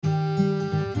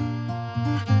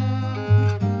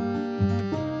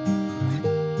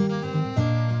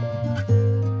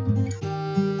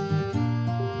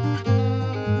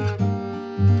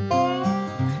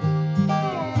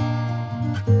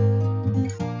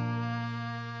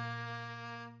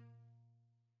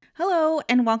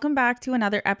and welcome back to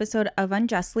another episode of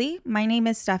Unjustly. My name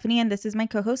is Stephanie, and this is my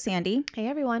co-host, Sandy. Hey,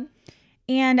 everyone.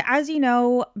 And as you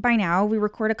know by now, we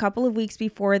record a couple of weeks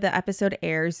before the episode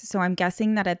airs, so I'm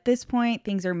guessing that at this point,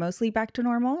 things are mostly back to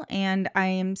normal, and I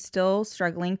am still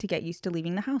struggling to get used to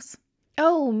leaving the house.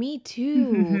 Oh, me too.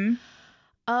 Mm-hmm.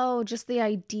 Oh, just the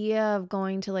idea of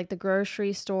going to like the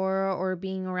grocery store or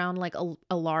being around like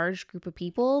a large group of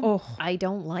people. Oh. I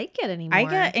don't like it anymore. I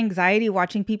get anxiety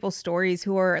watching people's stories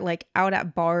who are like out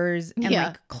at bars and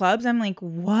like clubs. I'm like,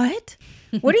 what?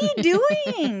 What are you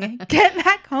doing? Get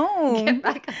back home. Get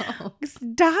back home.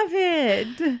 Stop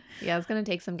it. Yeah, it's going to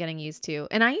take some getting used to.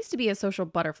 And I used to be a social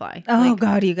butterfly. Oh,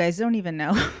 God, you guys don't even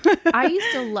know. I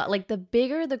used to love, like, the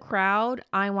bigger the crowd,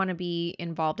 I want to be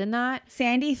involved in that.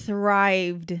 Sandy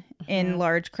thrived in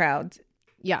large crowds.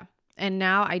 Yeah. And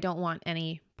now I don't want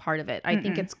any part of it. I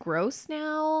think it's gross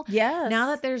now. Yes. Now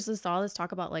that there's all this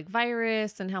talk about like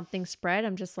virus and how things spread,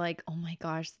 I'm just like, oh my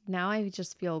gosh, now I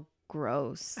just feel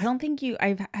gross. I don't think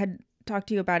I've had talked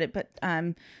to you about it, but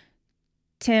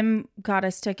Tim got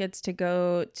us tickets to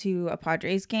go to a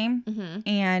Padres game,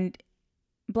 and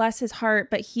bless his heart,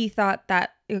 but he thought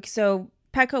that, so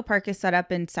Petco Park is set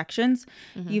up in sections.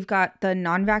 You've got the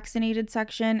non-vaccinated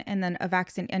section and then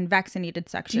vaccinated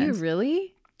sections. Do you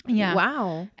really? Yeah.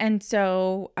 Wow. And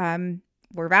so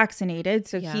we're vaccinated,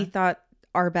 so he thought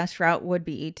our best route would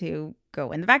be to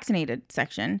go in the vaccinated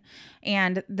section.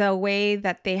 And the way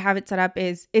that they have it set up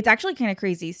is, it's actually kind of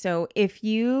crazy. So if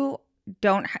you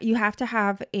don't, you have to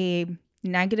have a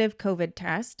negative COVID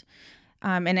test,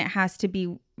 and it has to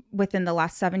be within the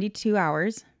last 72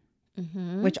 hours,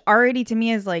 which already to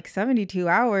me is like 72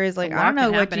 hours. Like, I don't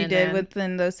know what you did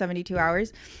within those 72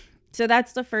 hours. So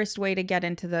that's the first way to get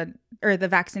into the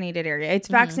vaccinated area. It's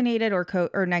vaccinated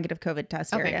or negative COVID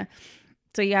test area.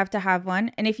 So you have to have one.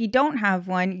 And if you don't have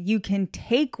one, you can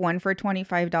take one for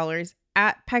 $25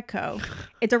 at Petco.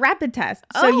 It's a rapid test.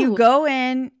 So you go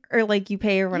in, or like you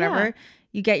pay or whatever. Yeah.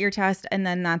 You get your test, and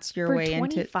then that's your way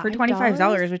into for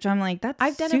 $25, which I'm like,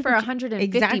 I've done it for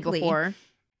 $150 before.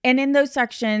 And in those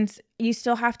sections, you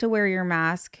still have to wear your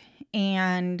mask,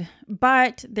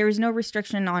 but there's no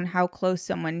restriction on how close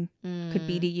someone could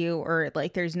be to you, or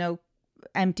like there's no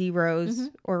empty rows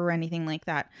or anything like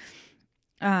that.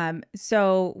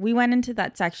 So we went into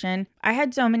that section. I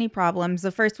had so many problems.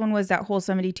 The first one was that whole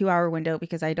 72-hour window,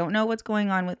 because I don't know what's going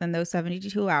on within those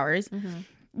 72 hours.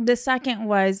 The second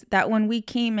was that when we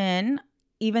came in,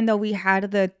 even though we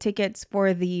had the tickets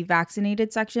for the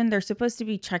vaccinated section, they're supposed to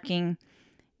be checking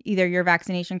either your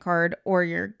vaccination card or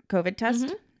your COVID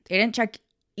test. They didn't check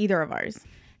either of ours.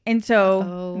 And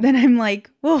so then I'm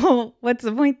like, well, what's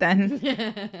the point then?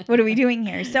 What are we doing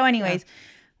here? So anyways,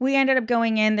 we ended up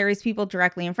going in. There was people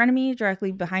directly in front of me,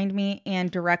 directly behind me,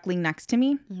 and directly next to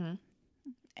me.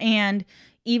 And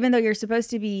even though you're supposed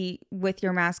to be with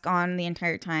your mask on the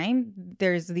entire time,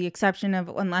 there's the exception of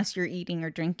unless you're eating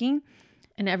or drinking.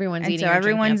 And everyone's eating or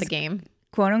drinking at the game.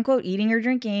 Quote unquote eating or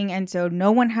drinking. And so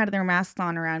no one had their masks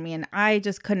on around me, and I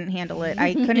just couldn't handle it.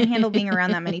 I couldn't handle being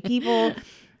around that many people.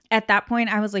 At that point,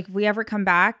 I was like, if we ever come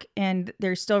back and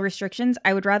there's still restrictions,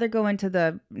 I would rather go into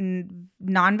the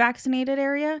non-vaccinated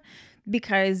area,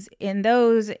 because in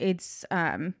those it's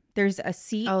there's a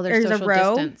seat, there's a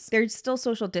row, there's still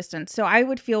social distance. So I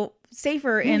would feel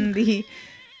safer in the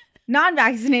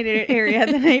non-vaccinated area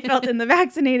than I felt in the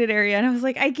vaccinated area. And I was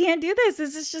like, I can't do this.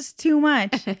 This is just too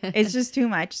much. It's just too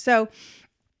much. So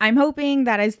I'm hoping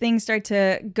that as things start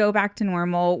to go back to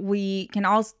normal, we can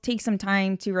all take some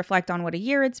time to reflect on what a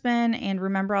year it's been and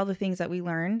remember all the things that we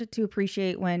learned to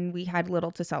appreciate when we had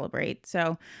little to celebrate.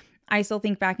 So I still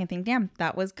think back and think, damn,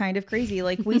 that was kind of crazy.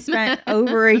 Like, we spent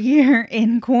over a year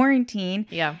in quarantine.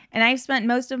 Yeah. And I've spent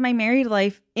most of my married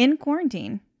life in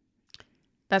quarantine.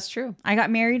 That's true. I got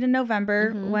married in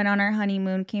November, went on our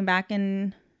honeymoon, came back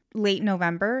in late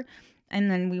November, and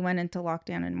then we went into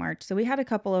lockdown in March. So we had a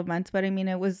couple of months, but I mean,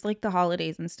 it was like the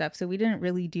holidays and stuff, so we didn't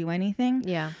really do anything.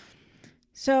 Yeah.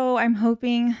 So I'm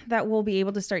hoping that we'll be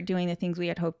able to start doing the things we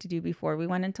had hoped to do before we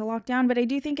went into lockdown. But I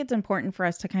do think it's important for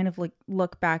us to kind of like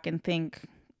look back and think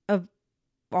of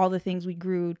all the things we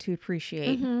grew to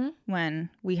appreciate when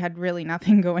we had really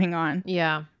nothing going on.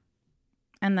 Yeah.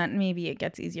 And that maybe it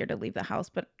gets easier to leave the house,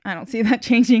 but I don't see that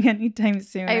changing anytime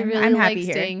soon. I'm happy like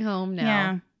here. Staying home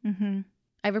now. Yeah.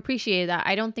 I've appreciated that.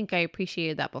 I don't think I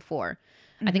appreciated that before.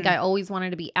 I think I always wanted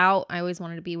to be out. I always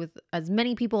wanted to be with as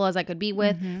many people as I could be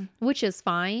with, which is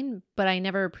fine. But I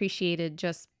never appreciated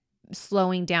just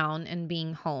slowing down and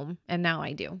being home. And now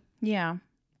I do. Yeah.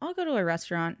 I'll go to a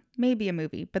restaurant, maybe a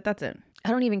movie, but that's it.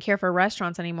 I don't even care for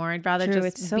restaurants anymore. I'd rather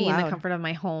just be in the comfort of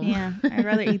my home. Yeah. I'd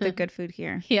rather eat the good food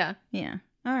here. Yeah. Yeah.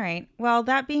 All right. Well,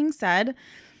 that being said,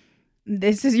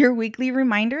 this is your weekly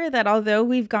reminder that although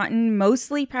we've gotten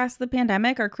mostly past the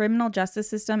pandemic, our criminal justice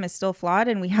system is still flawed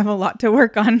and we have a lot to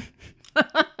work on.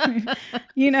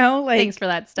 Thanks for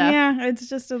that stuff. Yeah, it's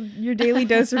just your daily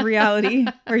dose of reality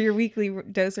or your weekly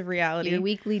dose of reality. Your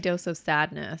weekly dose of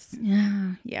sadness.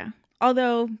 Yeah.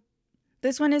 Although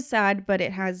this one is sad, but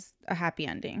it has a happy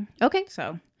ending. Okay.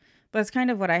 So that's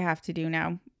kind of what I have to do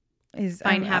now. Is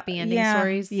find happy ending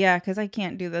stories. Yeah, because I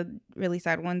can't do the really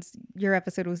sad ones. Your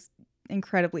episode was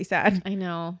incredibly sad. I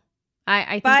know. I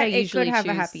think I usually it could have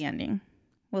a happy ending.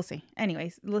 We'll see.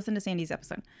 Anyways, listen to Sandy's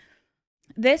episode.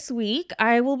 This week,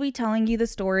 I will be telling you the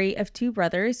story of two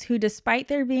brothers who, despite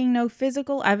there being no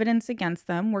physical evidence against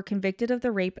them, were convicted of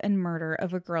the rape and murder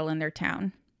of a girl in their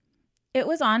town. It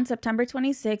was on September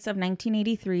 26 of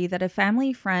 1983 that a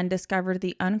family friend discovered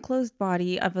the unclothed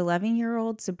body of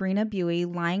 11-year-old Sabrina Buey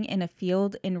lying in a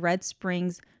field in Red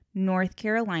Springs, North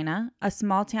Carolina, a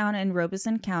small town in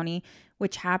Robeson County,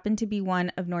 which happened to be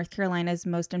one of North Carolina's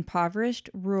most impoverished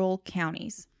rural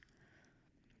counties.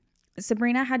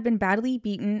 Sabrina had been badly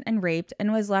beaten and raped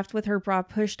and was left with her bra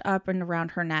pushed up and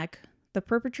around her neck. The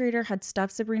perpetrator had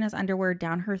stuffed Sabrina's underwear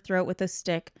down her throat with a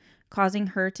stick, causing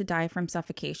her to die from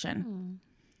suffocation.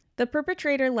 The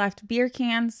perpetrator left beer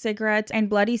cans, cigarettes, and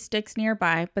bloody sticks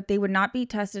nearby, but they would not be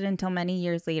tested until many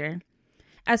years later.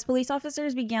 As police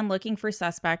officers began looking for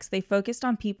suspects, they focused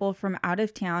on people from out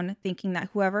of town, thinking that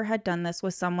whoever had done this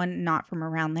was someone not from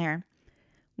around there.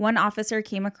 One officer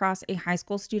came across a high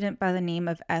school student by the name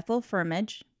of Ethel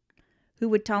Firmage, who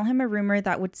would tell him a rumor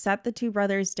that would set the two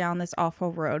brothers down this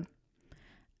awful road.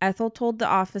 Ethel told the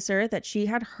officer that she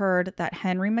had heard that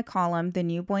Henry McCollum, the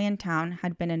new boy in town,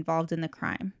 had been involved in the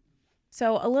crime.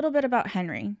 So, a little bit about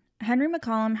Henry. Henry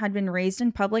McCollum had been raised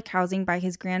in public housing by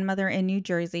his grandmother in New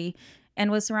Jersey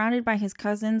and was surrounded by his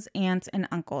cousins, aunts, and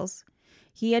uncles.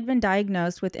 He had been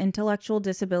diagnosed with intellectual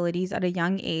disabilities at a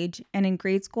young age and in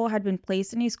grade school had been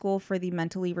placed in a school for the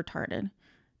mentally retarded.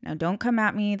 Now, don't come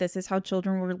at me. This is how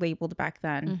children were labeled back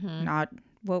then, not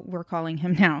what we're calling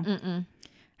him now.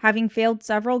 Having failed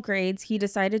several grades, he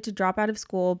decided to drop out of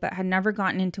school but had never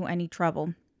gotten into any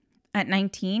trouble. At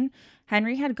 19,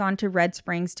 Henry had gone to Red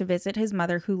Springs to visit his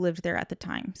mother who lived there at the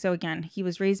time. So again, he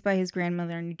was raised by his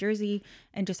grandmother in New Jersey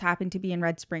and just happened to be in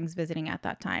Red Springs visiting at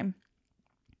that time.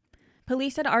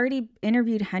 Police had already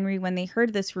interviewed Henry when they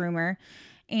heard this rumor,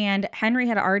 and Henry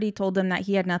had already told them that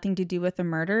he had nothing to do with the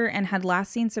murder and had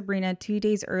last seen Sabrina 2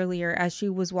 days earlier as she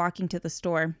was walking to the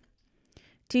store.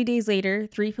 2 days later,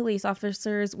 3 police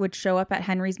officers would show up at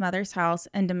Henry's mother's house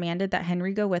and demanded that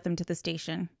Henry go with them to the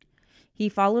station. He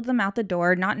followed them out the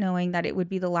door, not knowing that it would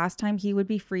be the last time he would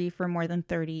be free for more than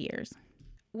 30 years.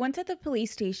 Once at the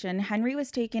police station, Henry was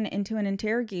taken into an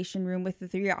interrogation room with the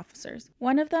 3 officers.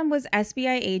 One of them was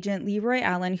SBI agent Leroy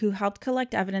Allen, who helped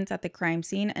collect evidence at the crime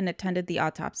scene and attended the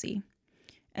autopsy.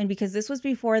 And because this was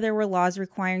before there were laws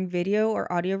requiring video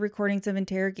or audio recordings of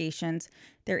interrogations,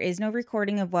 there is no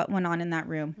recording of what went on in that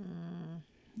room.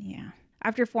 Yeah.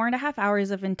 After 4.5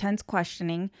 hours of intense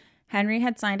questioning, Henry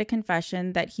had signed a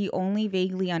confession that he only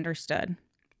vaguely understood.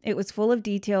 It was full of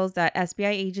details that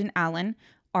SBI agent Allen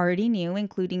already knew,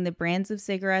 including the brands of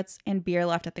cigarettes and beer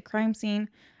left at the crime scene,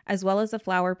 as well as the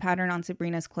flower pattern on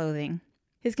Sabrina's clothing.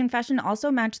 His confession also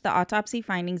matched the autopsy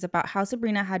findings about how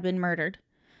Sabrina had been murdered.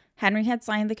 Henry had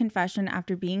signed the confession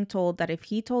after being told that if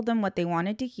he told them what they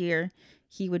wanted to hear,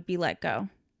 he would be let go.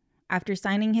 After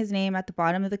signing his name at the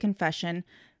bottom of the confession,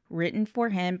 written for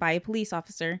him by a police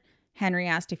officer, Henry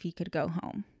asked if he could go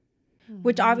home.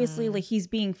 Which obviously, he's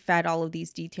being fed all of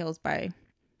these details by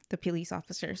the police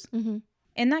officers.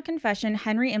 In that confession,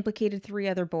 Henry implicated 3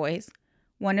 other boys,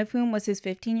 one of whom was his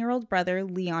 15-year-old brother,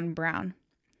 Leon Brown.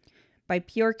 By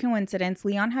pure coincidence,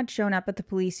 Leon had shown up at the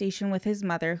police station with his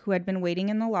mother, who had been waiting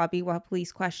in the lobby while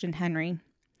police questioned Henry.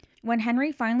 When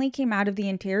Henry finally came out of the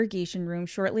interrogation room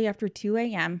shortly after 2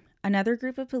 a.m., another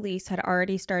group of police had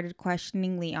already started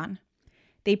questioning Leon.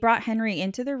 They brought Henry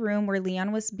into the room where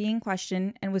Leon was being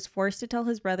questioned and was forced to tell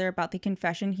his brother about the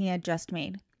confession he had just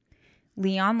made.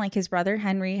 Leon, like his brother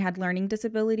Henry, had learning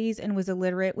disabilities and was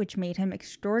illiterate, which made him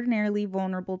extraordinarily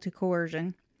vulnerable to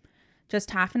coercion.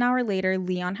 Just half an hour later,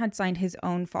 Leon had signed his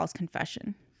own false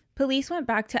confession. Police went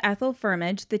back to Ethel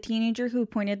Firmage, the teenager who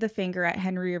pointed the finger at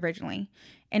Henry originally,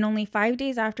 and only 5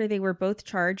 days after they were both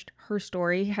charged, her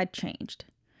story had changed.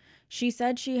 She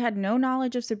said she had no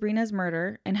knowledge of Sabrina's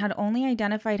murder and had only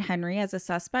identified Henry as a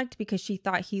suspect because she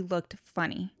thought he looked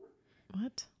funny.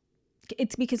 What?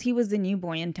 It's because he was the new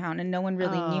boy in town and no one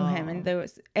really knew him,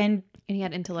 and he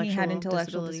had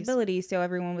intellectual disabilities, so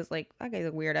everyone was like, that guy's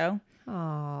a weirdo.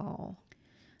 Oh.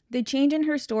 The change in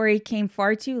her story came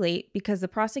far too late because the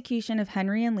prosecution of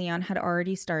Henry and Leon had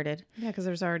already started. Yeah, because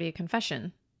there's already a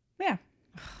confession. Yeah.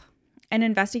 And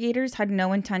investigators had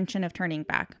no intention of turning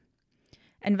back.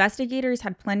 Investigators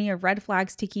had plenty of red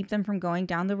flags to keep them from going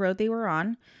down the road they were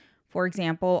on. For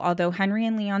example, although Henry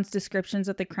and Leon's descriptions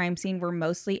of the crime scene were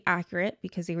mostly accurate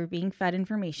because they were being fed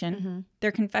information,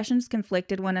 their confessions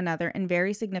conflicted one another in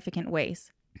very significant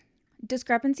ways.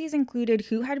 Discrepancies included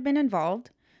who had been involved,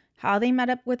 how they met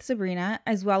up with Sabrina,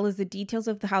 as well as the details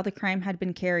of how the crime had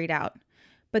been carried out.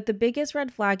 But the biggest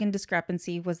red flag and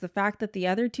discrepancy was the fact that the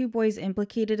other two boys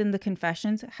implicated in the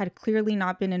confessions had clearly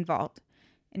not been involved.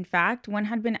 In fact, one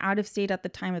had been out of state at the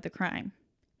time of the crime.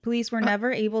 Police were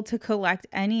never able to collect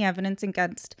any evidence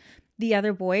against the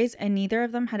other boys, and neither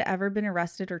of them had ever been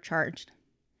arrested or charged.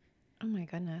 Oh my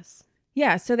goodness.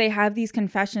 Yeah, so they have these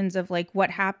confessions of like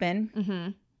what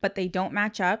happened, but they don't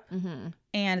match up,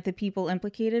 and the people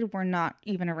implicated were not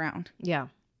even around. Yeah.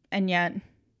 And yet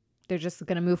they're just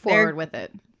going to move forward with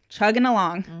it. Chugging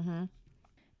along.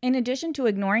 In addition to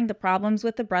ignoring the problems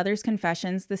with the brothers'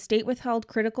 confessions, the state withheld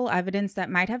critical evidence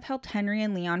that might have helped Henry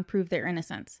and Leon prove their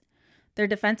innocence. Their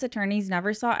defense attorneys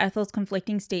never saw Ethel's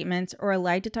conflicting statements or a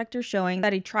lie detector showing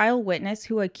that a trial witness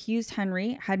who accused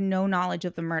Henry had no knowledge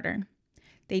of the murder.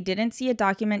 They didn't see a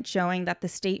document showing that the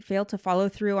state failed to follow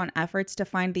through on efforts to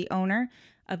find the owner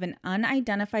of an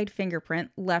unidentified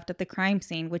fingerprint left at the crime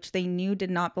scene, which they knew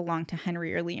did not belong to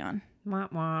Henry or Leon. Wah,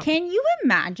 wah. Can you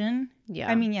imagine?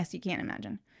 Yeah. I mean, yes, you can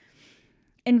imagine.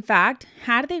 In fact,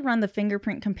 had they run the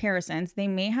fingerprint comparisons, they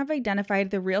may have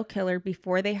identified the real killer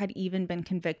before they had even been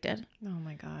convicted. Oh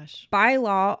my gosh. By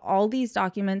law, all these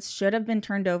documents should have been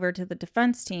turned over to the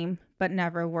defense team, but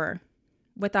never were.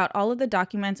 Without all of the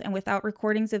documents and without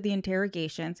recordings of the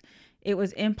interrogations, it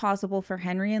was impossible for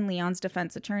Henry and Leon's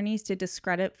defense attorneys to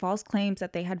discredit false claims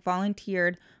that they had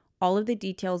volunteered all of the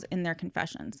details in their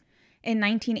confessions. In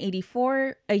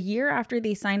 1984, a year after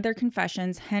they signed their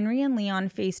confessions, Henry and Leon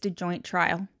faced a joint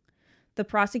trial. The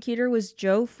prosecutor was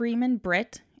Joe Freeman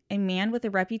Britt, a man with a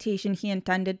reputation he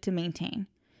intended to maintain.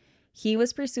 He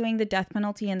was pursuing the death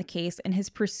penalty in the case, and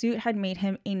his pursuit had made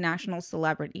him a national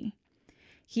celebrity.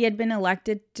 He had been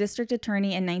elected district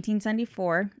attorney in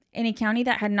 1974 in a county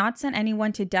that had not sent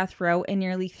anyone to death row in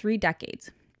nearly 3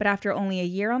 decades. But after only a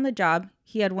year on the job,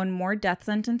 he had won more death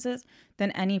sentences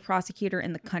than any prosecutor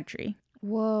in the country.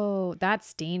 Whoa,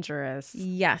 that's dangerous.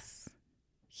 Yes.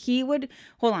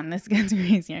 Hold on, this gets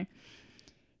crazier.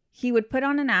 He would put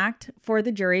on an act for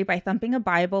the jury by thumping a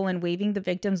Bible and waving the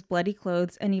victim's bloody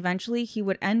clothes, and eventually he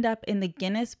would end up in the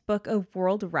Guinness Book of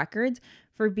World Records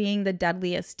for being the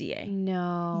deadliest DA.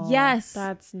 No. Yes.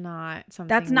 That's not something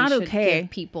That's not we should okay. give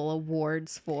people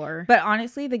awards for. But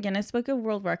honestly, the Guinness Book of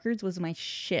World Records was my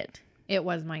shit. It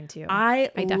was mine too. I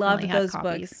definitely loved had those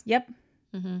copies. books. Yep.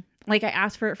 Like I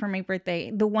asked for it for my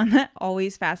birthday. The one that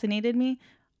always fascinated me,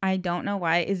 I don't know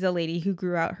why, is the lady who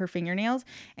grew out her fingernails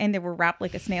and they were wrapped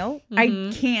like a snail. I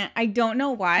don't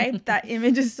know why. That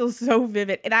image is still so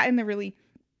vivid. That and the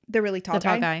really tall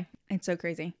guy. It's so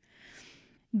crazy.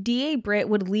 DA Britt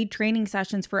would lead training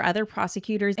sessions for other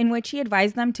prosecutors in which he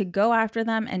advised them to go after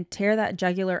them and tear that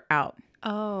jugular out.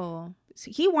 Oh.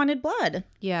 So he wanted blood.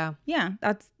 Yeah. Yeah,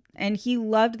 and he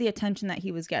loved the attention that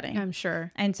he was getting. I'm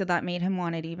sure. And so that made him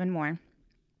want it even more.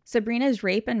 Sabrina's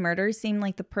rape and murder seemed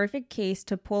like the perfect case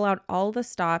to pull out all the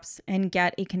stops and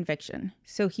get a conviction.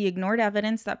 So he ignored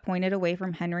evidence that pointed away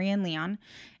from Henry and Leon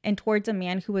and towards a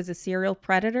man who was a serial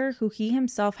predator who he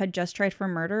himself had just tried for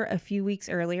murder a few weeks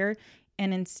earlier,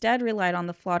 and instead relied on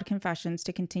the flawed confessions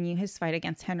to continue his fight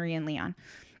against Henry and Leon.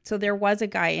 So there was a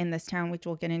guy in this town, which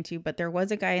we'll get into, but there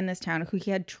was a guy in this town who he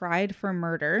had tried for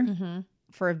murder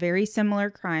for a very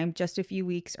similar crime just a few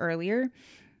weeks earlier.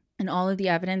 And all of the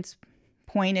evidence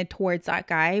pointed towards that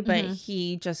guy, but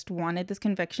he just wanted this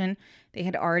conviction. They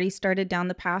had already started down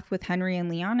the path with Henry and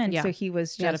Leon, and so he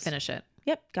was just... Gotta finish it.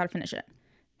 Yep, gotta finish it.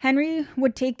 Henry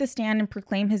would take the stand and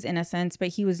proclaim his innocence, but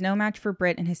he was no match for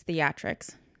Britt in his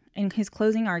theatrics. In his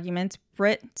closing arguments,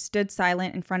 Britt stood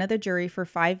silent in front of the jury for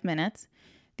 5 minutes,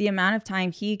 the amount of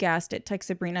time he guessed it took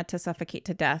Sabrina to suffocate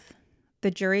to death.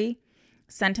 The jury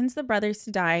sentenced the brothers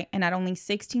to die, and at only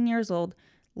 16 years old,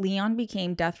 Leon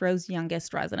became death row's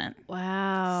youngest resident.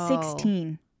 Wow.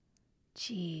 16.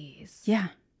 Jeez. Yeah.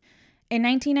 In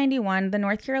 1991, the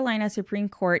North Carolina Supreme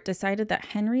Court decided that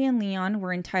Henry and Leon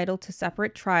were entitled to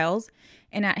separate trials,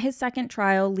 and at his second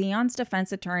trial, Leon's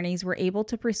defense attorneys were able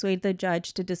to persuade the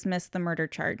judge to dismiss the murder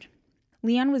charge.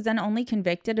 Leon was then only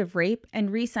convicted of rape and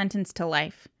resentenced to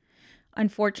life.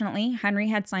 Unfortunately, Henry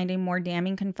had signed a more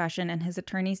damning confession, and his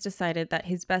attorneys decided that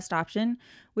his best option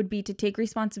would be to take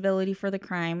responsibility for the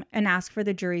crime and ask for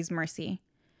the jury's mercy.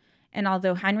 And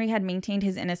although Henry had maintained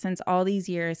his innocence all these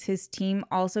years, his team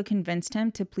also convinced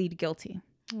him to plead guilty.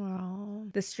 Wow.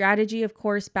 The strategy, of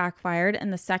course, backfired,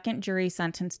 and the second jury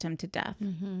sentenced him to death.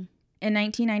 In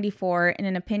 1994, in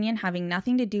an opinion having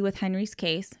nothing to do with Henry's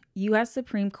case, U.S.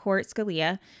 Supreme Court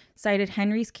Scalia cited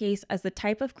Henry's case as the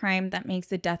type of crime that makes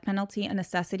the death penalty a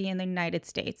necessity in the United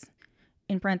States.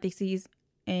 In parentheses,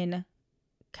 in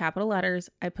capital letters,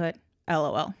 I put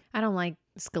LOL. I don't like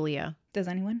Scalia. Does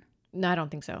anyone? No, I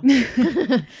don't think so.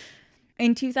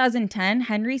 In 2010,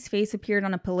 Henry's face appeared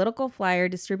on a political flyer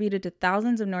distributed to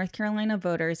thousands of North Carolina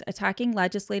voters, attacking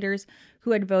legislators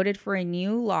who had voted for a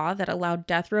new law that allowed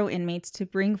death row inmates to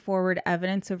bring forward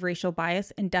evidence of racial bias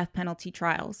in death penalty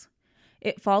trials.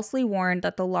 It falsely warned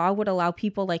that the law would allow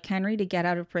people like Henry to get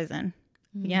out of prison.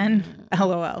 Again,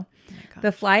 LOL.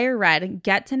 The flyer read,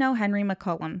 "Get to know Henry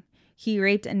McCollum. He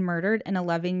raped and murdered an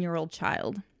 11-year-old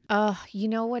child." You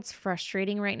know what's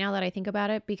frustrating right now that I think about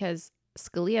it? Because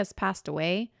Scalia's passed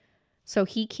away, so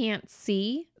he can't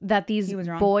see that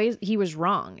he was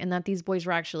wrong and that these boys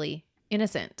were actually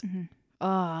innocent.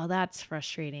 Oh, that's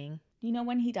frustrating. Do you know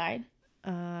when he died?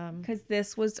 Because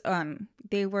this was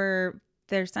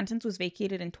their sentence was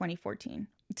vacated in 2014,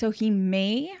 so he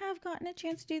may have gotten a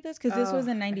chance to do this because this was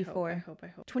in 94. I hope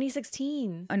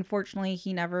 2016. Unfortunately,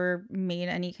 he never made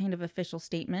any kind of official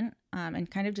statement,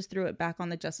 and kind of just threw it back on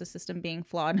the justice system being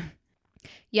flawed.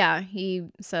 Yeah, he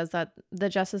says that the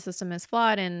justice system is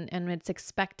flawed and it's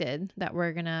expected that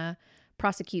we're going to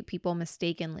prosecute people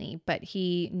mistakenly. But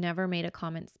he never made a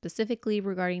comment specifically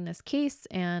regarding this case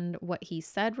and what he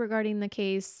said regarding the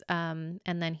case. And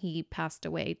then he passed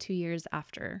away 2 years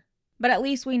after. But at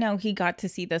least we know he got to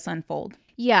see this unfold.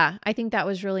 Yeah, I think that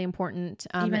was really important.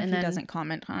 Even if he doesn't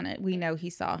comment on it, we know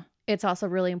he saw. It's also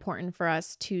really important for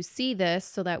us to see this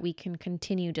so that we can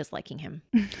continue disliking him.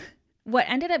 What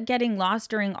ended up getting lost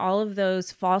during all of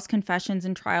those false confessions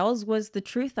and trials was the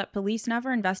truth that police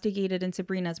never investigated in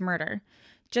Sabrina's murder.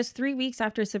 Just 3 weeks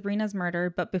after Sabrina's murder,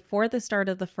 but before the start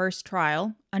of the first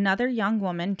trial, another young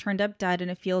woman turned up dead in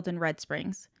a field in Red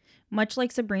Springs. Much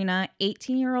like Sabrina,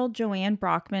 18-year-old Joanne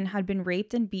Brockman had been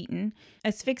raped and beaten,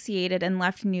 asphyxiated, and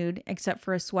left nude except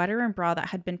for a sweater and bra that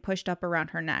had been pushed up around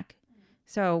her neck.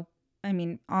 So, I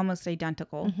mean, almost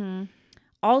identical.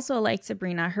 Also, like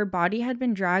Sabrina, her body had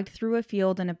been dragged through a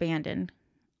field and abandoned.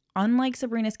 Unlike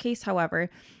Sabrina's case,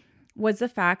 however, was the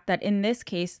fact that in this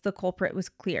case, the culprit was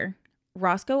clear.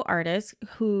 Roscoe Artis,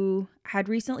 who had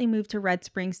recently moved to Red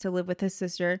Springs to live with his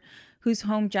sister, whose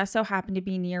home just so happened to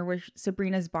be near where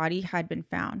Sabrina's body had been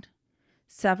found.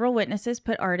 Several witnesses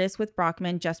put Artis with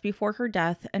Brockman just before her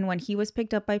death, and when he was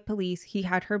picked up by police, he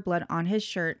had her blood on his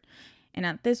shirt, and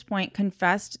at this point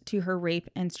confessed to her rape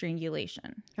and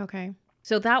strangulation. Okay.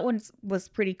 So that one was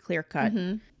pretty clear cut.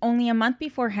 Only a month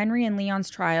before Henry and Leon's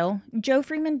trial, Joe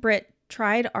Freeman Britt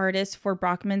tried Artis for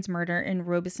Brockman's murder in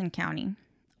Robeson County.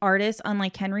 Artis,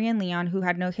 unlike Henry and Leon, who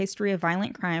had no history of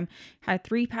violent crime, had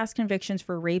 3 past convictions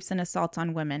for rapes and assaults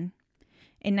on women.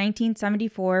 In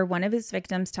 1974, one of his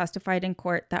victims testified in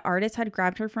court that Artis had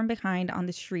grabbed her from behind on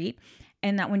the street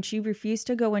and that when she refused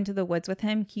to go into the woods with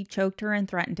him, he choked her and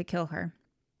threatened to kill her.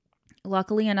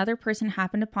 Luckily, another person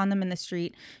happened upon them in the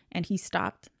street, and he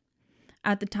stopped.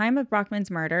 At the time of Brockman's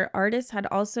murder, Artis had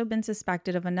also been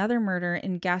suspected of another murder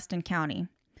in Gaston County.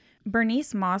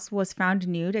 Bernice Moss was found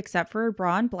nude except for her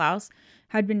bra and blouse,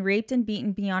 had been raped and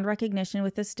beaten beyond recognition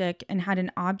with a stick, and had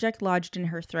an object lodged in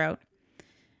her throat.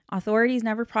 Authorities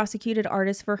never prosecuted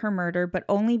Artis for her murder, but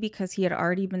only because he had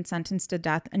already been sentenced to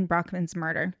death in Brockman's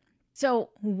murder. So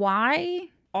why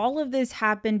all of this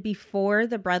happened before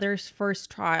the brothers' first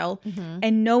trial,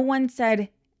 and no one said,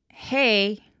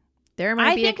 hey,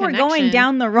 I think we're going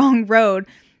down the wrong road.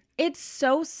 It's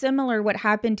so similar what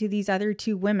happened to these other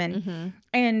 2 women.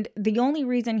 And the only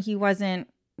reason he wasn't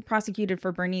prosecuted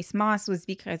for Bernice Moss was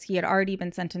because he had already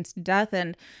been sentenced to death.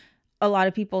 And a lot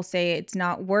of people say it's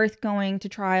not worth going to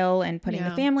trial and putting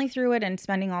the family through it and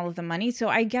spending all of the money. So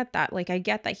I get that. Like, I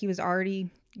get that he was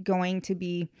already going to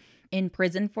be in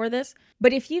prison for this.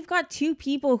 But if you've got 2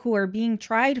 people who are being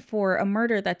tried for a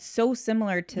murder that's so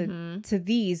similar to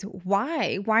these,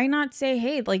 why not say,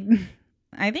 hey, like,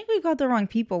 I think we've got the wrong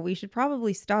people. We should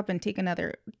probably stop and take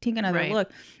another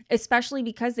look, especially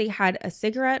because they had a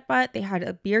cigarette butt, they had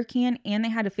a beer can, and they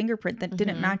had a fingerprint that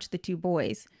didn't match the 2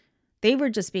 boys. They were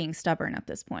just being stubborn at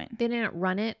this point. They didn't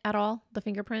run it at all, the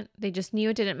fingerprint. They just knew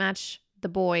it didn't match the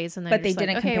boys, and but they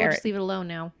didn't compare we'll just leave it alone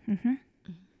now.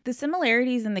 The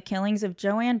similarities in the killings of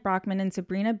Joanne Brockman and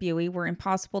Sabrina Buie were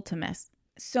impossible to miss.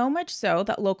 So much so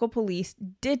that local police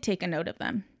did take a note of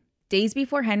them. Days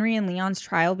before Henry and Leon's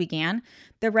trial began,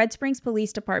 the Red Springs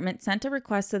Police Department sent a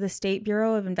request to the State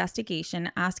Bureau of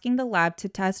Investigation asking the lab to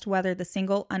test whether the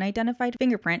single unidentified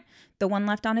fingerprint, the one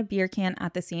left on a beer can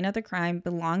at the scene of the crime,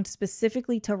 belonged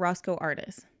specifically to Roscoe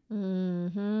Artis.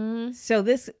 Mm-hmm. So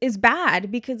this is bad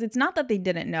because it's not that they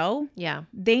didn't know. Yeah.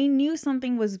 They knew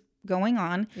something was going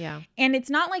on. Yeah. And it's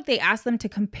not like they asked them to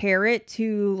compare it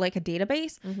to like a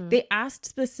database. Mm-hmm. They asked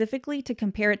specifically to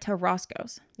compare it to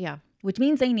Roscoe's. Yeah. Which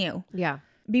means they knew. Yeah.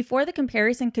 Before the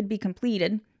comparison could be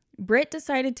completed, Britt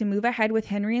decided to move ahead with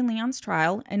Henry and Leon's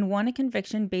trial and won a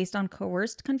conviction based on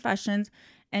coerced confessions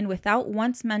and without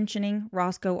once mentioning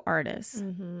Roscoe Artis.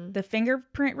 Mm-hmm. The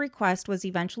fingerprint request was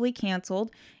eventually canceled,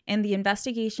 and the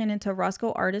investigation into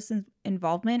Roscoe Artis'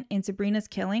 involvement in Sabrina's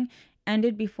killing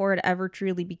ended before it ever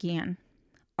truly began.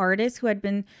 Artis, who had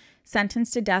been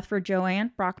sentenced to death for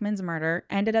Joanne Brockman's murder,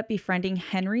 ended up befriending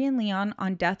Henry and Leon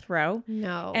on death row.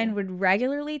 No. And would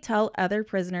regularly tell other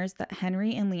prisoners that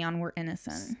Henry and Leon were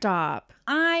innocent. Stop.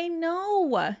 I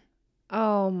know.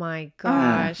 Oh my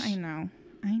gosh. I know.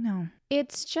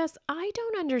 It's just, I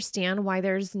don't understand why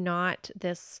there's not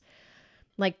this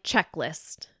like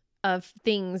checklist of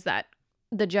things that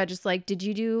the judge is like, did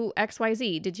you do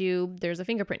XYZ? There's a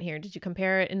fingerprint here. Did you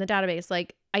compare it in the database?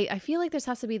 Like, I feel like there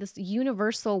has to be this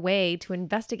universal way to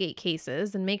investigate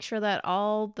cases and make sure that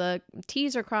all the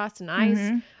T's are crossed and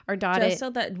I's are dotted. Just so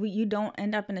that you don't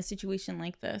end up in a situation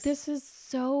like this. This is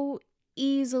so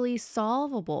easily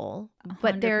solvable,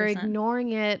 but they're 100%.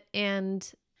 ignoring it, and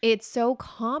it's so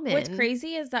common. What's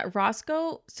crazy is that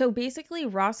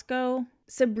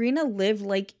Sabrina lived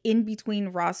like in between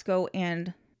Roscoe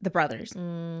and the brothers.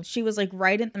 She was like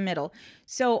right in the middle.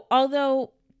 So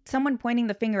although someone pointing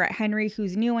the finger at Henry,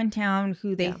 who's new in town,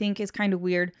 who they think is kind of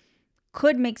weird,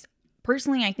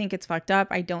 personally, I think it's fucked up.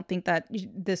 I don't think that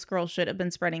this girl should have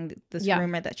been spreading this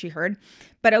rumor that she heard.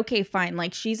 But okay, fine.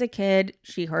 Like, she's a kid.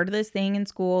 She heard this thing in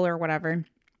school or whatever,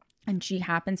 and she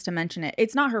happens to mention it.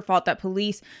 It's not her fault that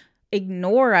police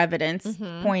ignore evidence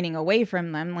pointing away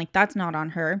from them. Like, that's not on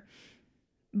her.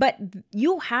 But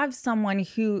you have someone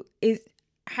who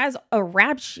has a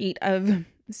rap sheet of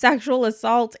sexual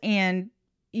assault and,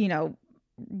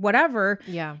 whatever.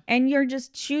 Yeah. And you're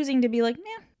just choosing to be like,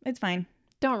 nah, it's fine.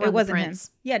 Don't run It wasn't the prince.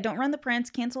 him. Yeah, don't run the prince.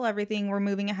 Cancel everything. We're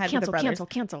moving ahead with the brothers.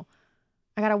 Cancel.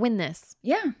 I gotta win this.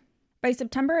 Yeah. By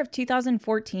September of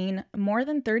 2014, more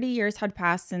than 30 years had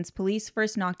passed since police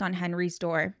first knocked on Henry's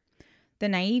door. The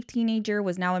naive teenager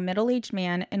was now a middle-aged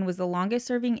man and was the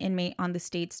longest-serving inmate on the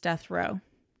state's death row.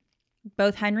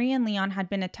 Both Henry and Leon had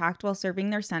been attacked while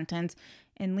serving their sentence,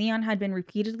 and Leon had been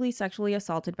repeatedly sexually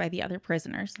assaulted by the other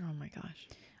prisoners. Oh my gosh.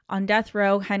 On death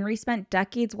row, Henry spent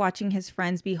decades watching his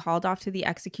friends be hauled off to the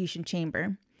execution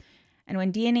chamber. And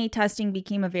when DNA testing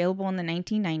became available in the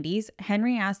 1990s,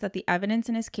 Henry asked that the evidence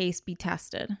in his case be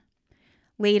tested.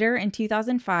 Later, in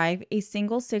 2005, a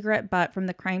single cigarette butt from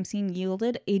the crime scene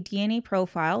yielded a DNA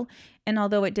profile, and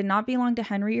although it did not belong to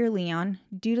Henry or Leon,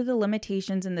 due to the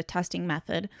limitations in the testing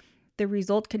method, the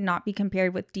result could not be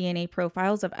compared with DNA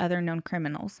profiles of other known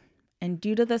criminals. And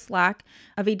due to this lack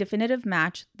of a definitive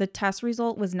match, the test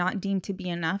result was not deemed to be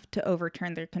enough to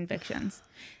overturn their convictions.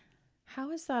 How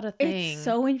is that a thing? It's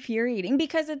so infuriating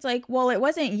because it's like, well, it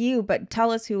wasn't you, but tell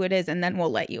us who it is and then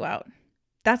we'll let you out.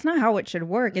 That's not how it should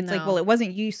work. It's like, well, it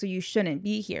wasn't you, so you shouldn't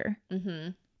be here.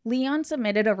 Leon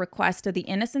submitted a request to the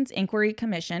Innocence Inquiry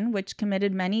Commission, which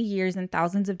committed many years and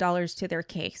thousands of dollars to their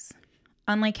case.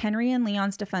 Unlike Henry and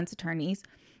Leon's defense attorneys,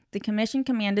 the commission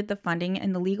commanded the funding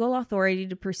and the legal authority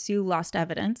to pursue lost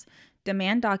evidence,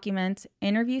 demand documents,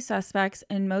 interview suspects,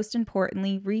 and most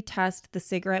importantly, retest the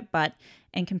cigarette butt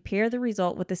and compare the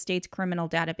result with the state's criminal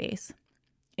database.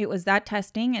 It was that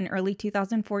testing in early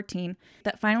 2014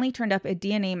 that finally turned up a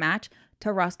DNA match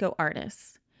to Roscoe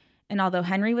Artis. And although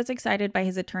Henry was excited by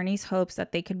his attorney's hopes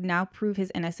that they could now prove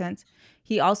his innocence,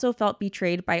 he also felt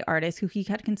betrayed by Artis, who he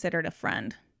had considered a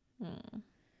friend.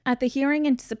 At the hearing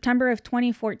in September of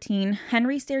 2014,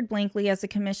 Henry stared blankly as the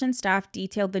commission staff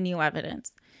detailed the new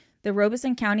evidence. The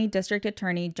Robeson County District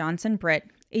Attorney Johnson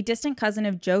Britt, a distant cousin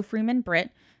of Joe Freeman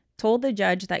Britt, told the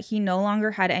judge that he no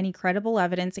longer had any credible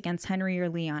evidence against Henry or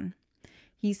Leon.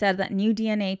 He said that new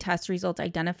DNA test results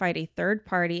identified a third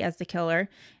party as the killer,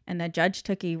 and the judge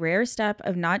took a rare step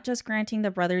of not just granting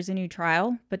the brothers a new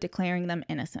trial, but declaring them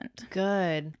innocent.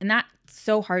 Good. And that's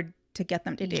so hard to get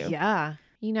them to do. Yeah.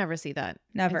 You never see that.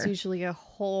 Never. It's usually a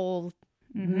whole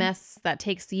mess that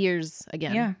takes years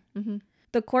again. Yeah.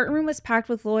 The courtroom was packed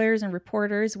with lawyers and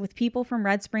reporters, with people from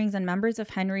Red Springs and members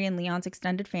of Henry and Leon's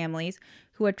extended families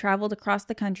who had traveled across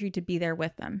the country to be there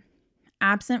with them.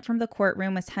 Absent from the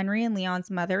courtroom was Henry and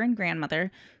Leon's mother and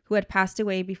grandmother, who had passed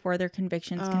away before their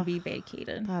convictions can be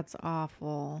vacated. That's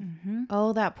awful.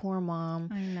 Oh, that poor mom.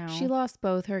 I know. She lost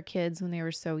both her kids when they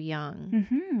were so young.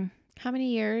 Mm-hmm. How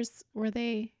many years were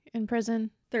they in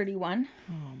prison? 31.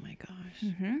 Oh my gosh.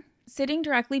 Mm-hmm. Sitting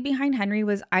directly behind Henry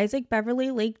was Isaac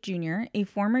Beverly Lake Jr., a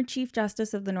former Chief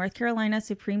Justice of the North Carolina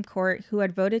Supreme Court who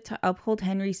had voted to uphold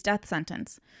Henry's death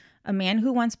sentence, a man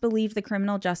who once believed the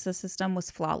criminal justice system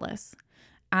was flawless.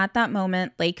 At that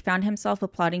moment, Lake found himself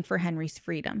applauding for Henry's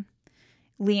freedom.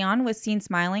 Leon was seen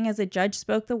smiling as a judge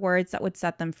spoke the words that would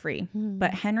set them free,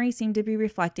 but Henry seemed to be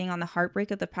reflecting on the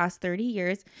heartbreak of the past 30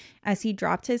 years as he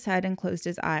dropped his head and closed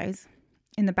his eyes.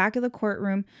 In the back of the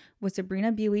courtroom was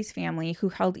Sabrina Buey's family, who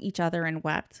held each other and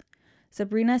wept.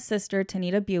 Sabrina's sister,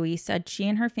 Tanita Buey, said she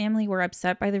and her family were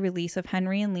upset by the release of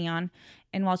Henry and Leon,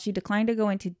 and while she declined to go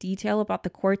into detail about the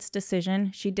court's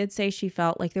decision, she did say she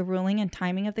felt like the ruling and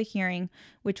timing of the hearing,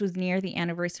 which was near the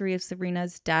anniversary of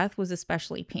Sabrina's death, was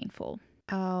especially painful.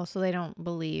 Oh, so they don't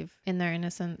believe in their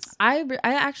innocence. I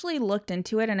actually looked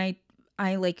into it, and I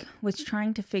was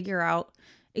trying to figure out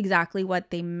exactly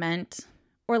what they meant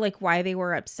or why they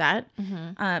were upset.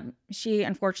 She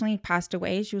unfortunately passed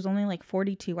away. She was only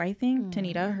 42, I think.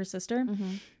 Tanita, her sister.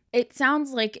 It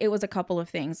sounds like it was a couple of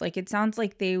things. It sounds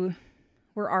like they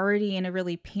were already in a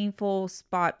really painful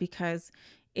spot because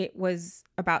it was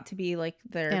about to be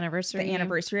their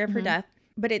anniversary of her death.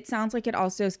 But it sounds like it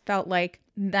also felt like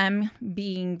them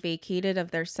being vacated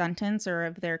of their sentence or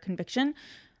of their conviction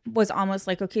was almost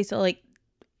okay, so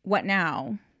what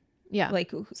now? Yeah.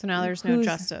 So now there's no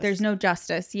justice. There's no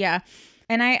justice. Yeah.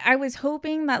 And I was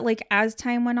hoping that as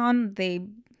time went on, they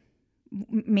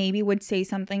maybe would say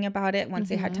something about it once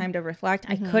they had time to reflect.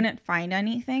 I couldn't find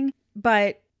anything,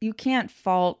 but you can't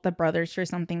fault the brothers for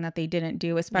something that they didn't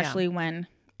do, especially when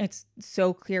it's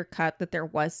so clear cut that there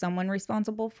was someone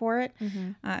responsible for it.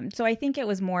 So I think it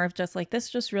was more of just this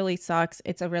just really sucks.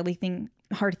 It's a really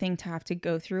hard thing to have to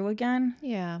go through again.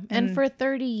 Yeah. And for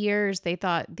 30 years, they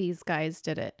thought these guys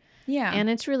did it. Yeah. And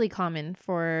it's really common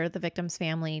for the victim's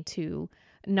family to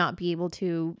not be able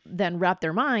to then wrap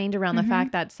their mind around the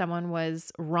fact that someone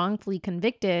was wrongfully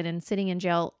convicted and sitting in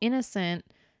jail innocent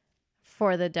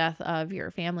for the death of your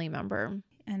family member.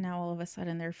 And now all of a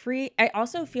sudden they're free. I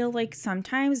also feel like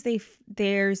sometimes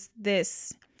there's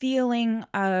this feeling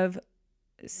of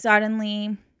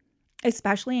suddenly,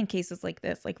 especially in cases like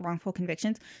this, wrongful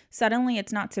convictions, suddenly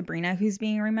it's not Sabrina who's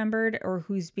being remembered or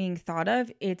who's being thought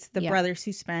of. It's the brothers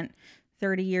who spent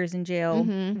 30 years in jail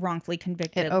wrongfully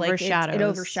convicted. It overshadows. It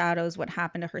overshadows what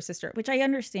happened to her sister, which I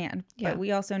understand. Yeah. But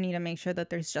we also need to make sure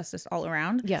that there's justice all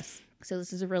around. Yes. So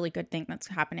this is a really good thing that's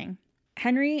happening.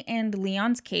 Henry and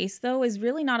Leon's case, though, is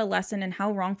really not a lesson in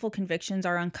how wrongful convictions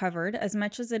are uncovered as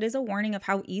much as it is a warning of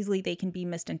how easily they can be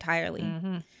missed entirely.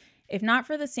 If not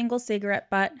for the single cigarette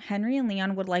butt, Henry and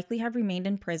Leon would likely have remained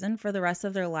in prison for the rest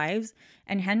of their lives,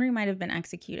 and Henry might have been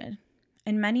executed.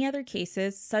 In many other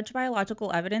cases, such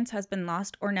biological evidence has been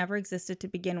lost or never existed to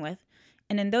begin with,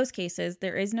 and in those cases,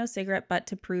 there is no cigarette butt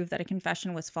to prove that a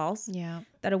confession was false,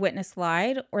 that a witness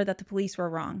lied, or that the police were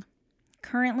wrong.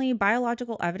 Currently,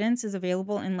 biological evidence is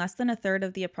available in less than a third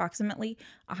of the approximately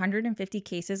 150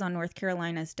 cases on North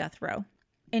Carolina's death row.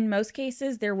 In most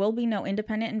cases, there will be no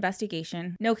independent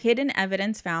investigation, no hidden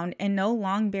evidence found, and no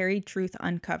long-buried truth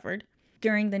uncovered.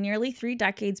 During the nearly 3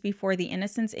 decades before the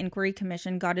Innocence Inquiry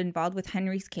Commission got involved with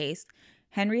Henry's case,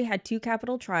 Henry had 2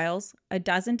 capital trials, a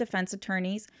dozen defense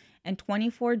attorneys, and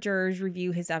 24 jurors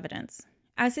review his evidence.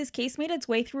 As his case made its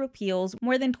way through appeals,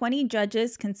 more than 20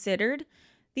 judges considered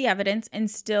the evidence,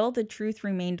 and still the truth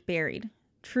remained buried.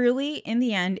 Truly, in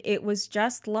the end, it was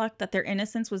just luck that their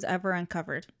innocence was ever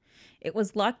uncovered. It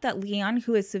was luck that Leon,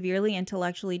 who is severely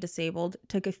intellectually disabled,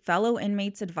 took a fellow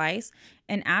inmate's advice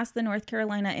and asked the North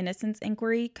Carolina Innocence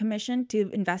Inquiry Commission to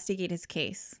investigate his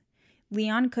case.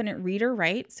 Leon couldn't read or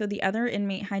write, so the other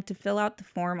inmate had to fill out the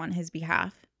form on his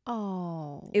behalf.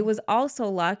 Oh. It was also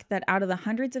luck that out of the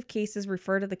hundreds of cases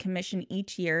referred to the commission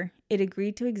each year, it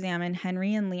agreed to examine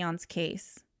Henry and Leon's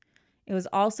case. It was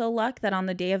also luck that on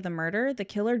the day of the murder, the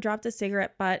killer dropped a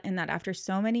cigarette butt and that after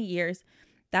so many years,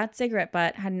 that cigarette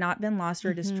butt had not been lost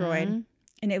or destroyed.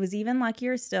 And it was even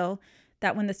luckier still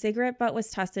that when the cigarette butt was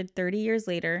tested 30 years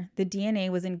later, the DNA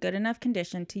was in good enough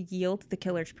condition to yield the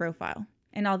killer's profile.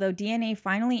 And although DNA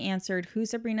finally answered who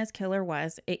Sabrina's killer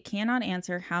was, it cannot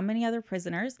answer how many other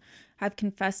prisoners have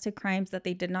confessed to crimes that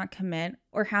they did not commit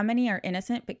or how many are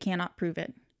innocent but cannot prove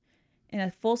it. In a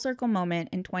full circle moment,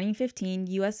 in 2015,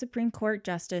 U.S. Supreme Court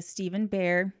Justice Stephen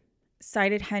Breyer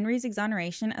cited Henry's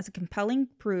exoneration as a compelling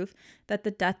proof that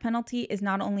the death penalty is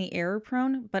not only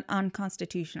error-prone but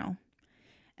unconstitutional.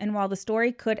 And while the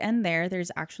story could end there,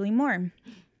 there's actually more.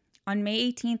 On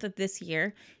May 18th of this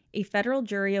year, a federal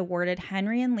jury awarded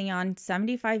Henry and Leon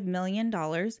 $75 million,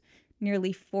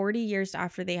 nearly 40 years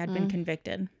after they had been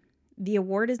convicted. The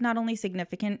award is not only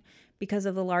significant because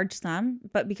of the large sum,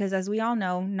 but because, as we all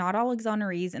know, not all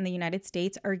exonerees in the United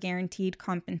States are guaranteed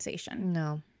compensation.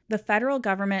 No. The federal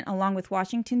government, along with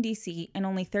Washington, D.C., and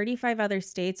only 35 other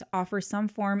states, offer some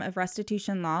form of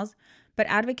restitution laws, but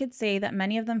advocates say that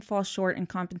many of them fall short in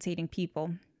compensating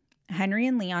people. Henry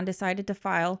and Leon decided to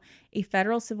file a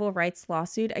federal civil rights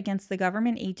lawsuit against the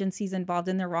government agencies involved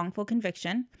in their wrongful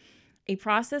conviction, a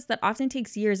process that often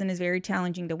takes years and is very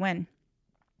challenging to win.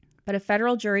 But a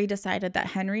federal jury decided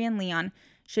that Henry and Leon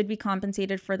should be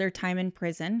compensated for their time in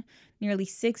prison, nearly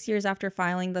 6 years after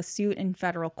filing the suit in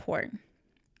federal court.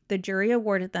 The jury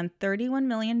awarded them $31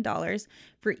 million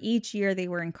for each year they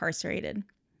were incarcerated.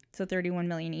 So $31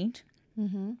 million each.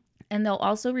 Mm-hmm. And they'll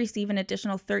also receive an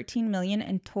additional $13 million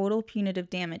in total punitive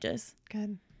damages.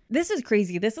 Good. This is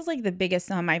crazy. This is like the biggest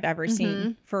sum I've ever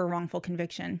seen for a wrongful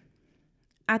conviction.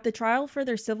 At the trial for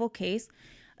their civil case,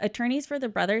 attorneys for the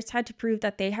brothers had to prove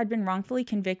that they had been wrongfully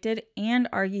convicted and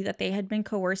argue that they had been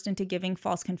coerced into giving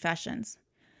false confessions.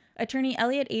 Attorney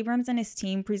Elliot Abrams and his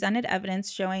team presented evidence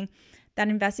showing that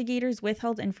investigators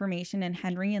withheld information in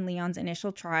Henry and Leon's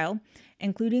initial trial,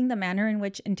 including the manner in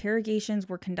which interrogations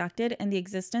were conducted and the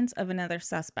existence of another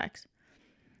suspect.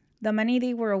 The money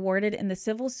they were awarded in the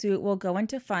civil suit will go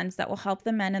into funds that will help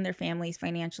the men and their families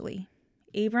financially.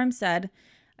 Abrams said,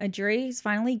 "A jury has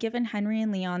finally given Henry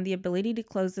and Leon the ability to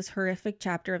close this horrific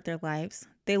chapter of their lives.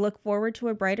 They look forward to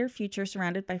a brighter future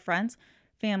surrounded by friends,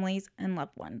 families, and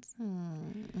loved ones."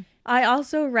 I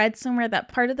also read somewhere that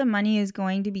part of the money is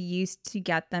going to be used to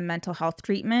get them mental health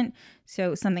treatment,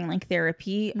 so something like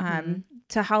therapy,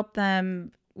 to help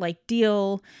them like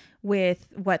deal with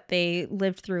what they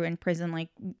lived through in prison. Like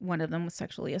one of them was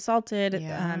sexually assaulted.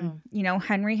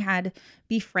 Henry had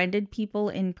befriended people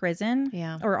in prison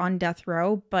or on death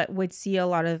row, but would see a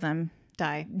lot of them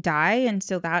die, and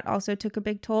so that also took a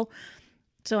big toll.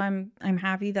 So I'm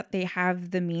happy that they have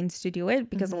the means to do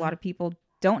it, because a lot of people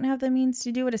don't have the means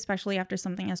to do it, especially after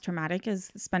something as traumatic as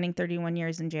spending 31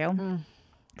 years in jail,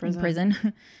 in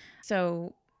prison.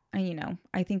 So, I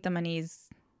think the money is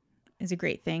a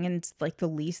great thing, and it's like the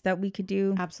least that we could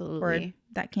do. Absolutely. Or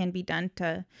that can be done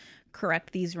to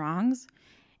correct these wrongs.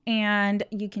 And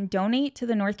you can donate to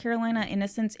the North Carolina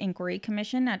Innocence Inquiry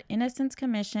Commission at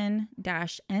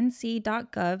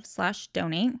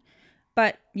innocencecommission-nc.gov/donate.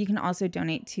 But you can also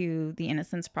donate to the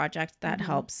Innocence Project that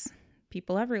helps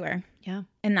people everywhere. Yeah.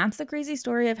 And that's the crazy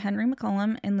story of Henry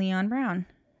McCollum and Leon Brown.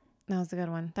 That was a good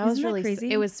one. That was really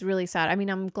crazy. It was really sad. I mean,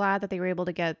 I'm glad that they were able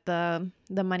to get the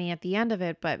money at the end of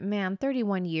it, but man,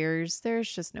 31 years, there's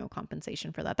just no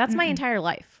compensation for that. That's my entire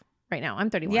life right now. I'm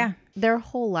 31. Yeah. Their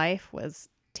whole life was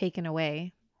taken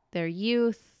away. Their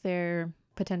youth, their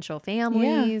potential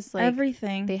families,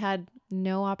 everything. They had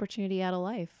no opportunity out of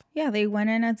life. Yeah, they went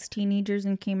in as teenagers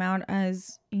and came out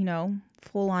as,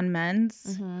 full-on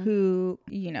men's who,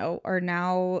 are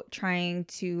now trying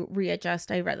to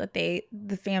readjust. I read that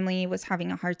the family was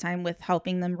having a hard time with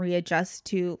helping them readjust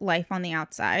to life on the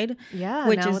outside. Yeah,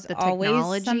 which now is with the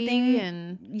always something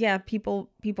and people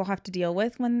have to deal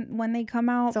with when they come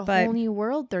out. It's a whole new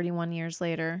world 31 years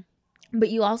later. But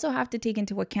you also have to take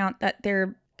into account that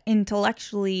they're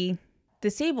intellectually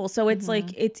disabled, so it's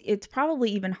like it's probably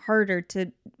even harder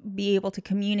to be able to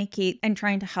communicate and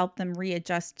trying to help them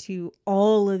readjust to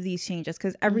all of these changes,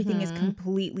 because everything is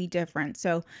completely different.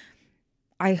 So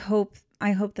I hope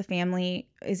the family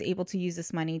is able to use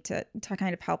this money to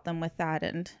kind of help them with that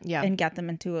and get them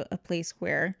into a place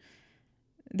where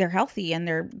they're healthy and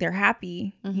they're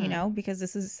happy, because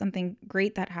this is something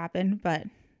great that happened, but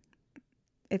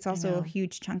it's also a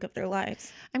huge chunk of their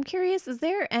lives. I'm curious, have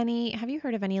you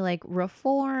heard of any like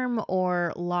reform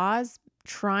or laws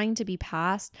trying to be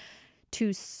passed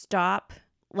to stop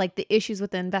like the issues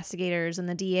with the investigators and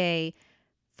the DA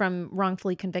from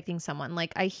wrongfully convicting someone?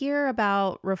 Like I hear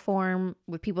about reform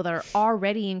with people that are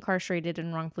already incarcerated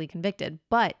and wrongfully convicted,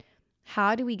 but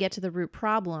how do we get to the root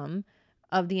problem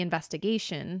of the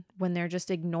investigation when they're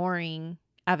just ignoring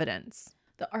evidence?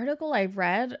 The article I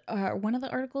read, one of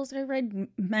the articles that I read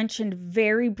mentioned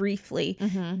very briefly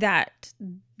that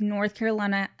North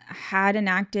Carolina had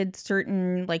enacted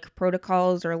certain like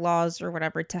protocols or laws or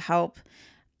whatever to help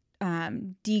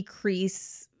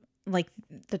decrease like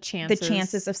the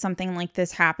chances of something like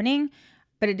this happening.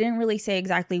 But it didn't really say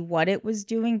exactly what it was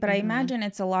doing. But I imagine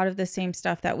it's a lot of the same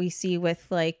stuff that we see with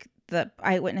like the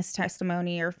eyewitness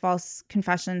testimony or false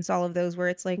confessions, all of those, where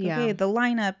it's like, okay, the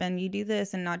lineup and you do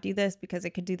this and not do this because it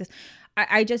could do this.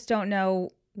 I just don't know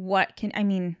what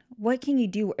can you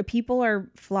do? People are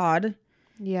flawed.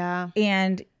 Yeah.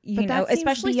 And, you know,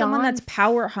 especially someone that's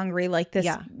power hungry, like this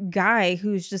guy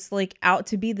who's just like out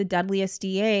to be the deadliest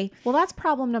DA. Well, that's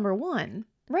problem number one.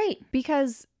 Right.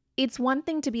 Because it's one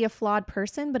thing to be a flawed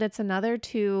person, but it's another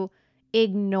to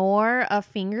ignore a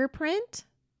fingerprint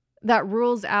that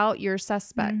rules out your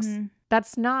suspects. Mm-hmm.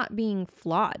 That's not being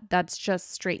flawed. That's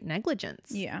just straight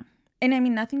negligence. Yeah. And I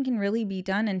mean, nothing can really be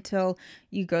done until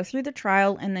you go through the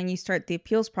trial and then you start the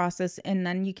appeals process, and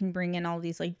then you can bring in all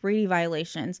these like Brady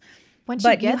violations. Once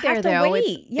you get there, though,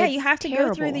 you have to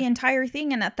go through the entire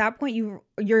thing, and at that point,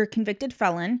 you're a convicted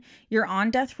felon. You're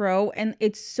on death row, and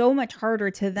it's so much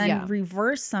harder to then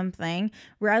reverse something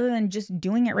rather than just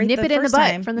doing it right nip the it in the first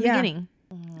butt time from the beginning.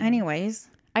 Anyways,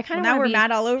 I kind of now we're mad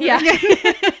all over. Yeah,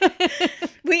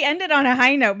 we ended on a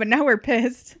high note, but now we're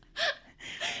pissed.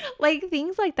 Like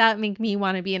things like that make me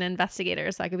want to be an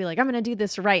investigator, so I could be like, I'm going to do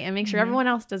this right and make sure everyone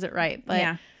else does it right.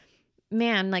 But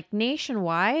man, like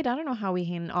nationwide, I don't know how we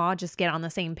can all just get on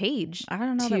the same page. I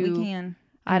don't know that we can.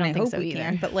 I don't think so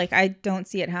either. But like, I don't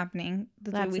see it happening.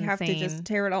 We have to just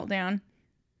tear it all down.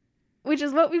 Which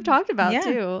is what we've talked about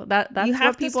too. That's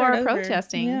what people are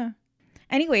protesting. Yeah.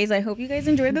 Anyways, I hope you guys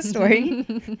enjoyed the story.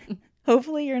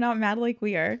 Hopefully you're not mad like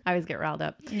we are. I always get riled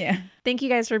up. Yeah. Thank you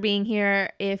guys for being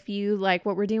here. If you like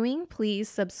what we're doing, please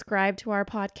subscribe to our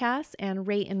podcast and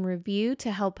rate and review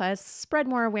to help us spread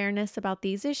more awareness about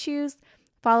these issues.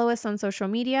 Follow us on social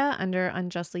media under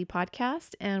Unjustly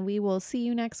Podcast, and we will see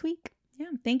you next week. Yeah.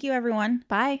 Thank you, everyone.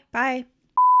 Bye. Bye.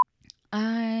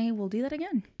 I will do that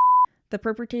again. The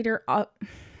perpetrator.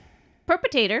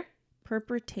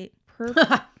 Perpetrator.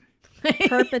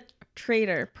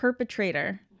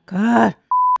 God.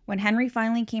 When Henry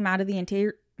finally came out of the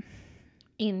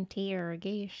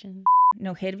interrogation.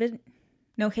 No heaven.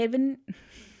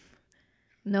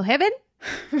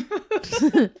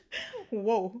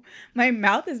 Whoa. My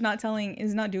mouth is not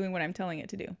doing what I'm telling it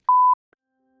to do.